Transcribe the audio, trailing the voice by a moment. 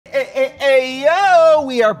Hey, yo,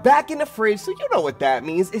 we are back in the fridge, so you know what that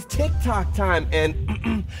means. It's TikTok time,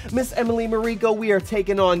 and Miss Emily Mariko, we are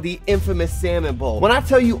taking on the infamous salmon bowl. When I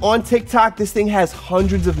tell you on TikTok, this thing has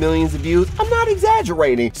hundreds of millions of views, I'm not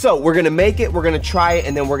exaggerating. So we're gonna make it, we're gonna try it,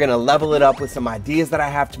 and then we're gonna level it up with some ideas that I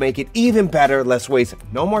have to make it even better. Let's waste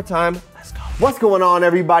no more time. Let's go. What's going on,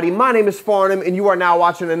 everybody? My name is Farnum, and you are now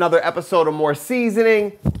watching another episode of More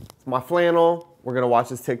Seasoning. It's my flannel. We're gonna watch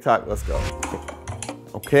this TikTok. Let's go.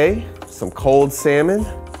 Okay, some cold salmon.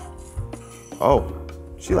 Oh,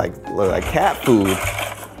 she look like cat food.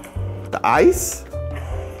 The ice.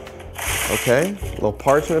 Okay, a little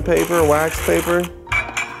parchment paper, wax paper.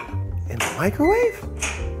 In the microwave?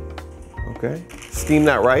 Okay, steam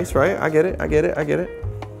that rice, right? I get it.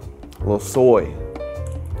 A little soy.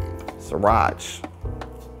 Sriracha.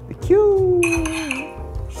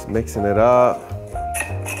 Just mixing it up.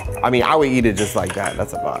 I mean, I would eat it just like that.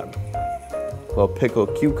 That's a vibe. A little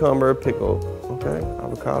pickled cucumber, okay,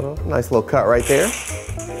 avocado. Nice little cut right there.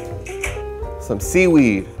 Some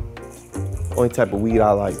seaweed. Only type of weed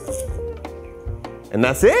I like. And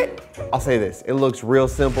that's it. I'll say this, it looks real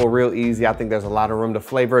simple, real easy. I think there's a lot of room to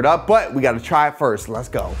flavor it up, but we gotta try it first. Let's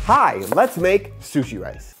go. Hi, let's make sushi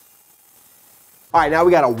rice. All right, now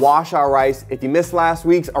we gotta wash our rice. If you missed last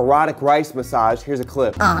week's erotic rice massage, here's a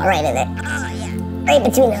clip. Oh, right in it. Oh, yeah. Right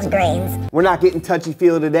between those grains. We're not getting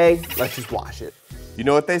touchy-feely today. Let's just wash it. You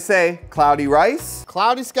know what they say, cloudy rice,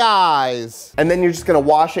 cloudy skies. And then you're just gonna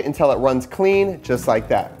wash it until it runs clean, just like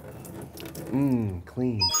that.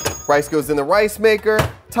 Clean. Rice goes in the rice maker,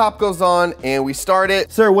 top goes on, and we start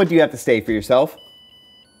it. Sir, what do you have to say for yourself?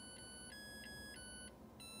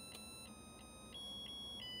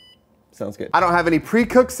 Sounds good. I don't have any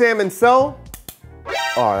pre-cooked salmon, so.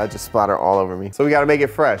 Oh, that just splattered all over me. So we gotta make it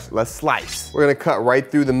fresh. Let's slice. We're gonna cut right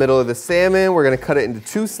through the middle of the salmon. We're gonna cut it into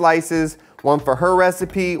 2 slices, one for her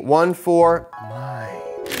recipe, one for mine.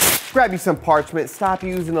 Grab you some parchment. Stop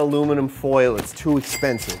using aluminum foil, it's too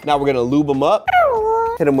expensive. Now we're gonna lube them up,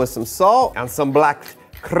 hit them with some salt and some black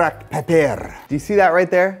cracked pepper. Do you see that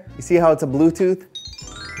right there? You see how it's a Bluetooth?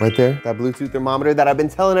 Right there, that Bluetooth thermometer that I've been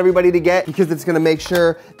telling everybody to get because it's gonna make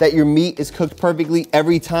sure that your meat is cooked perfectly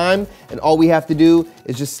every time. And all we have to do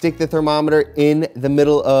is just stick the thermometer in the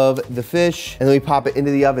middle of the fish and then we pop it into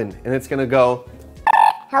the oven and it's gonna go.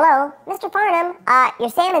 Hello, Mr. Farnum. Your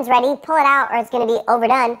salmon's ready. Pull it out or it's gonna be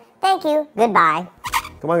overdone. Thank you, goodbye.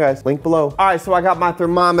 Come on guys, link below. All right, so I got my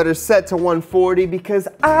thermometer set to 140 because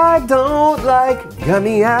I don't like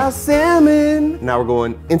gummy ass salmon. Now we're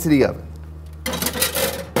going into the oven.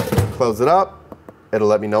 Close it up, it'll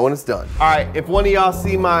let me know when it's done. All right, if one of y'all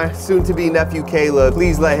see my soon-to-be nephew Caleb,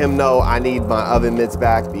 please let him know I need my oven mitts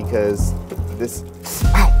back because this,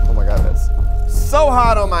 oh my God, that's so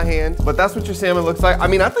hot on my hand. But that's what your salmon looks like. I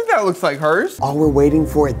mean, I think that looks like hers. All we're waiting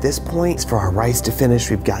for at this point is for our rice to finish.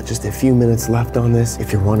 We've got just a few minutes left on this.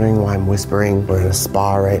 If you're wondering why I'm whispering, we're in a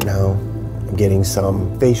spa right now. I'm getting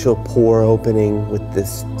some facial pore opening with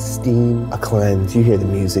this steam, a cleanse. You hear the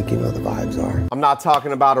music, you know the vibes are. I'm not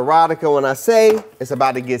talking about erotica when I say it's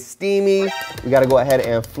about to get steamy. We gotta go ahead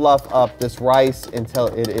and fluff up this rice until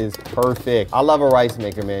it is perfect. I love a rice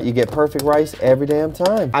maker, man. You get perfect rice every damn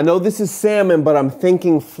time. I know this is salmon, but I'm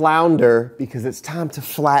thinking flounder because it's time to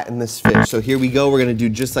flatten this fish. So here we go, we're gonna do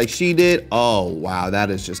just like she did. Oh, wow,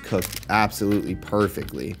 that is just cooked absolutely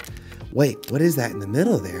perfectly. Wait, what is that in the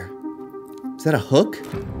middle there? Is that a hook?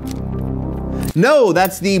 No,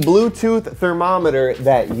 that's the Bluetooth thermometer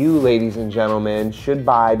that you, ladies and gentlemen, should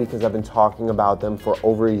buy because I've been talking about them for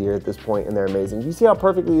over a year at this point and they're amazing. You see how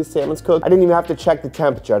perfectly the salmon's cooked? I didn't even have to check the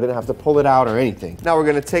temperature. I didn't have to pull it out or anything. Now we're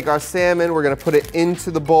gonna take our salmon, we're gonna put it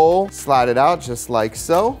into the bowl, slide it out just like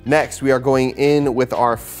so. Next, we are going in with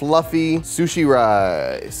our fluffy sushi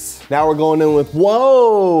rice. Now we're going in with,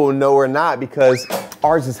 whoa, no we're not because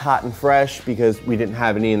ours is hot and fresh because we didn't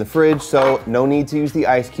have any in the fridge, so no need to use the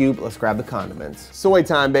ice cube. Let's grab the condiments. Soy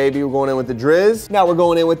time, baby. We're going in with the drizz. Now we're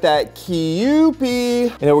going in with that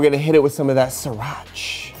Kewpie. And then we're gonna hit it with some of that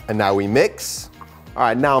Sriracha. And now we mix. All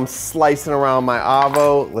right, now I'm slicing around my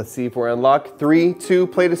avo. Let's see if we're in luck. 3, 2,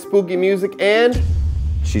 play the spooky music, and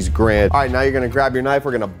she's grand. All right, now you're gonna grab your knife.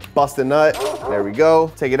 We're gonna bust a nut. There we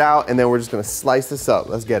go. Take it out, and then we're just gonna slice this up.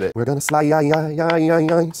 Let's get it. We're gonna slice.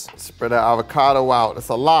 Spread that avocado out. That's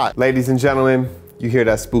a lot. Ladies and gentlemen, you hear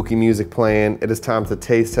that spooky music playing. It is time to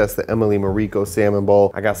taste test the Emily Mariko salmon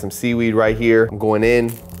bowl. I got some seaweed right here. I'm going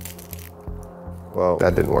in. Well,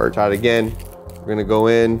 that didn't work. Try it again. We're gonna go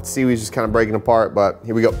in. Seaweed's just kind of breaking apart, but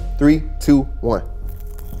here we go. 3, 2, 1.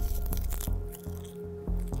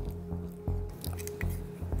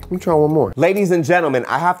 Let me try one more. Ladies and gentlemen,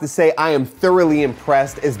 I have to say I am thoroughly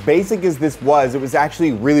impressed. As basic as this was, it was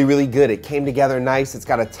actually really, really good. It came together nice. It's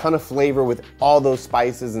got a ton of flavor with all those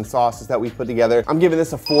spices and sauces that we put together. I'm giving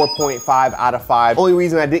this a 4.5 out of 5. Only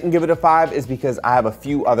reason I didn't give it a 5 is because I have a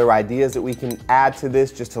few other ideas that we can add to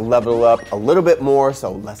this just to level up a little bit more,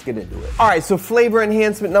 so let's get into it. All right, so flavor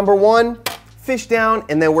enhancement number 1, fish down,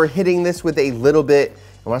 and then we're hitting this with a little bit.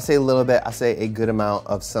 And when I say a little bit, I say a good amount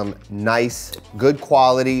of some nice, good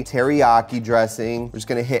quality teriyaki dressing. We're just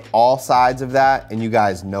gonna hit all sides of that, and you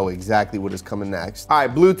guys know exactly what is coming next. All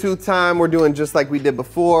right, Bluetooth time. We're doing just like we did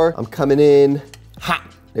before. I'm coming in hot.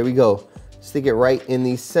 There we go. Stick it right in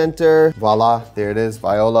the center. Voila, there it is,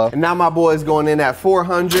 Viola. And now my boy is going in at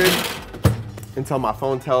 400. Until my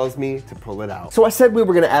phone tells me to pull it out. So I said we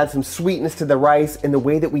were gonna add some sweetness to the rice, and the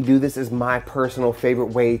way that we do this is my personal favorite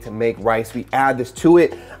way to make rice. We add this to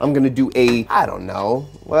it. I'm gonna do a, I don't know,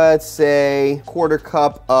 let's say 1/4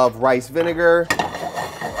 cup of rice vinegar.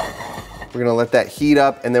 We're gonna let that heat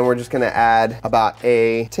up, and then we're just gonna add about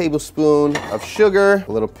a tablespoon of sugar,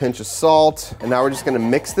 a little pinch of salt, and now we're just gonna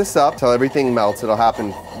mix this up till everything melts. It'll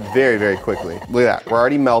happen very, very quickly. Look at that, we're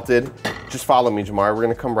already melted. Just follow me, Jamar. We're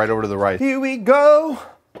gonna come right over to the rice. Here we go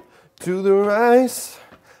to the rice.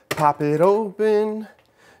 Pop it open,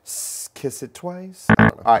 kiss it twice. I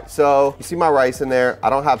don't know. All right, so you see my rice in there. I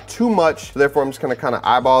don't have too much, so therefore I'm just gonna kind of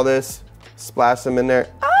eyeball this, splash some in there.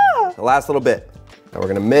 Ah! The last little bit. Now we're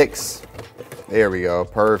gonna mix. There we go,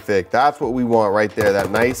 perfect. That's what we want right there, that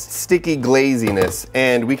nice sticky glaziness.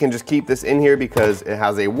 And we can just keep this in here because it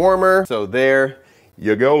has a warmer. So there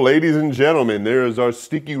you go, ladies and gentlemen, there is our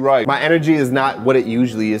sticky rice. My energy is not what it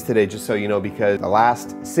usually is today, just so you know, because the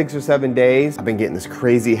last 6 or 7 days, I've been getting this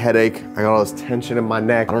crazy headache. I got all this tension in my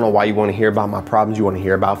neck. I don't know why you wanna hear about my problems. You wanna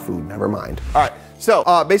hear about food, never mind. All right. So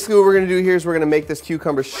basically what we're gonna do here is we're gonna make this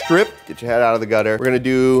cucumber strip. Get your head out of the gutter. We're gonna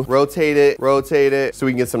do rotate it, so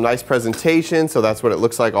we can get some nice presentation. So that's what it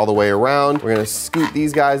looks like all the way around. We're gonna scoot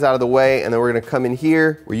these guys out of the way, and then we're gonna come in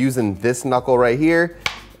here. We're using this knuckle right here,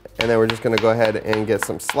 and then we're just gonna go ahead and get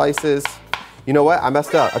some slices. You know what, I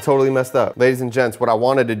messed up. I totally messed up. Ladies and gents, what I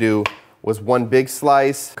wanted to do was one big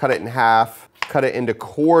slice, cut it in half, cut it into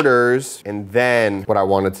quarters, and then what I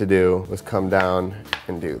wanted to do was come down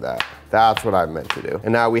and do that. That's what I meant to do.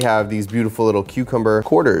 And now we have these beautiful little cucumber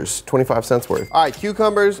quarters, 25 cents worth. All right,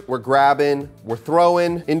 cucumbers, we're grabbing, we're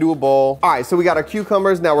throwing into a bowl. All right, so we got our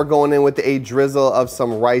cucumbers. Now we're going in with a drizzle of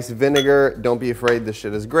some rice vinegar. Don't be afraid, this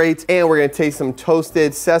shit is great. And we're gonna taste some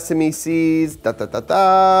toasted sesame seeds, da da da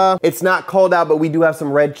da. It's not cold out, but we do have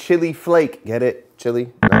some red chili flake. Get it?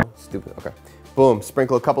 Chili? No, stupid, okay. Boom,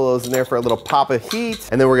 sprinkle a couple of those in there for a little pop of heat.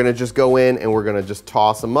 And then we're gonna just go in and we're gonna just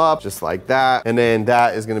toss them up just like that. And then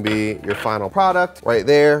that is gonna be your final product right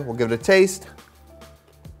there. We'll give it a taste.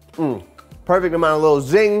 Perfect amount of little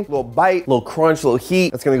zing, little bite, little crunch, little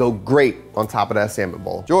heat. That's gonna go great on top of that salmon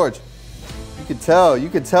bowl. George, you could tell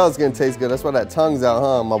it's gonna taste good. That's why that tongue's out,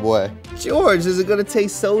 huh, my boy? George, is it gonna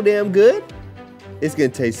taste so damn good? It's gonna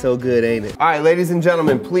taste so good, ain't it? All right, ladies and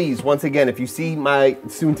gentlemen, please, once again, if you see my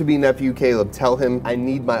soon-to-be nephew, Caleb, tell him I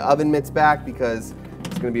need my oven mitts back because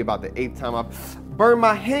it's gonna be about the 8th time I've burned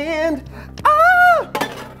my hand. Ah!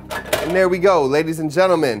 And there we go, ladies and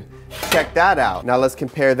gentlemen. Check that out. Now let's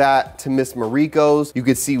compare that to Miss Mariko's. You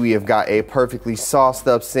can see we have got a perfectly sauced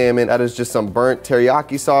up salmon. That is just some burnt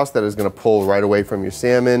teriyaki sauce that is gonna pull right away from your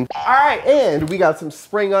salmon. All right, and we got some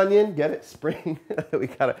spring onion. Get it, spring?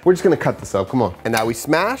 We're just gonna cut this up, come on. And now we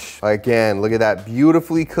smash. Again, look at that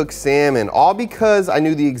beautifully cooked salmon. All because I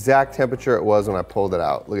knew the exact temperature it was when I pulled it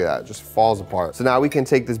out. Look at that, it just falls apart. So now we can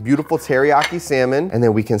take this beautiful teriyaki salmon and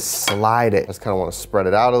then we can slide it. I just kinda wanna spread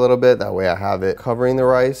it out a little bit. That way I have it covering the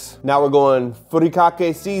rice. Now we're going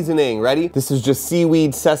Furikake Seasoning. Ready? This is just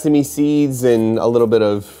seaweed, sesame seeds, and a little bit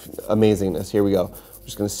of amazingness. Here we go.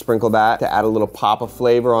 Just gonna sprinkle that to add a little pop of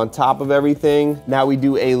flavor on top of everything. Now we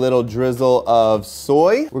do a little drizzle of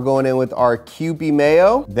soy. We're going in with our Kewpie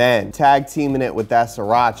Mayo. Then tag teaming it with that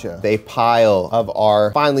Sriracha. A pile of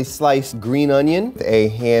our finely sliced green onion. A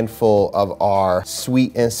handful of our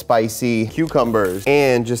sweet and spicy cucumbers.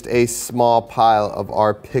 And just a small pile of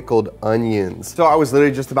our pickled onions. So I was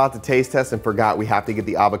literally just about to taste test and forgot we have to get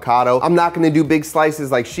the avocado. I'm not gonna do big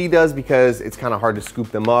slices like she does because it's kind of hard to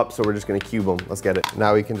scoop them up. So we're just gonna cube them. Let's get it.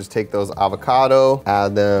 Now we can just take those avocado,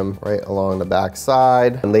 add them right along the back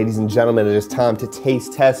side. And ladies and gentlemen, it is time to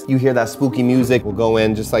taste test. You hear that spooky music, we'll go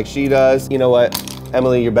in just like she does. You know what?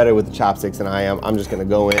 Emily, you're better with the chopsticks than I am. I'm just gonna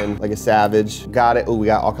go in like a savage. Got it. Oh, we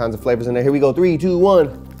got all kinds of flavors in there. Here we go, 3, 2,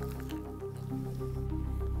 1.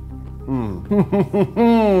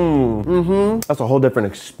 That's a whole different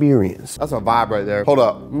experience. That's a vibe right there. Hold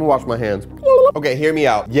up, let me wash my hands. Okay, hear me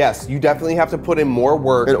out. Yes, you definitely have to put in more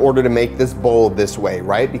work in order to make this bowl this way,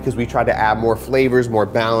 right? Because we tried to add more flavors, more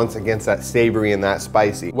balance against that savory and that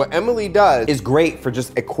spicy. What Emily does is great for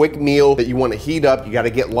just a quick meal that you want to heat up. You got to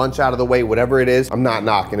get lunch out of the way, whatever it is. I'm not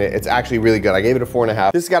knocking it. It's actually really good. I gave it a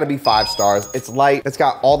 4.5. This has got to be 5 stars. It's light. It's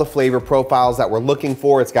got all the flavor profiles that we're looking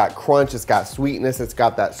for. It's got crunch. It's got sweetness. It's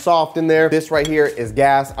got that soft in there. This right here is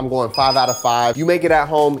gas. I'm going 5 out of 5. You make it at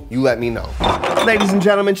home, you let me know. Ladies and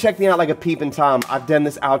gentlemen, check me out like a peeping Tom. I've done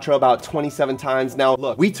this outro about 27 times now.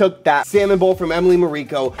 Look, we took that salmon bowl from Emily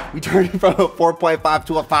Mariko. We turned it from a 4.5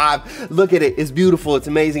 to a 5. Look at it. It's beautiful. It's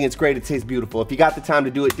amazing. It's great. It tastes beautiful. If you got the time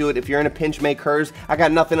to do it, do it. If you're in a pinch, make hers. I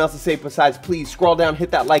got nothing else to say besides please scroll down, hit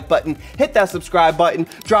that like button, hit that subscribe button,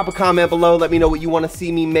 drop a comment below. Let me know what you want to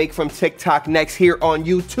see me make from TikTok next here on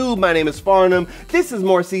YouTube. My name is Farnum. This is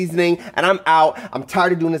More Seasoning, and I'm out. I'm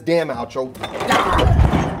tired of doing this damn outro.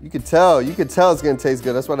 You could tell it's gonna taste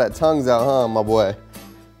good. That's why that tongue's out, huh, my boy?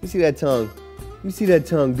 You see that tongue? You see that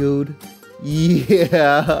tongue, dude?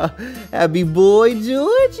 Yeah. Happy boy,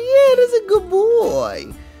 George? Yeah, that's a good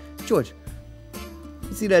boy. George,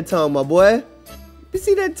 you see that tongue, my boy? You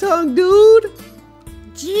see that tongue, dude?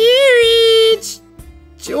 George!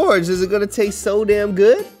 George, is it gonna taste so damn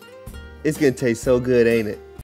good? It's gonna taste so good, ain't it?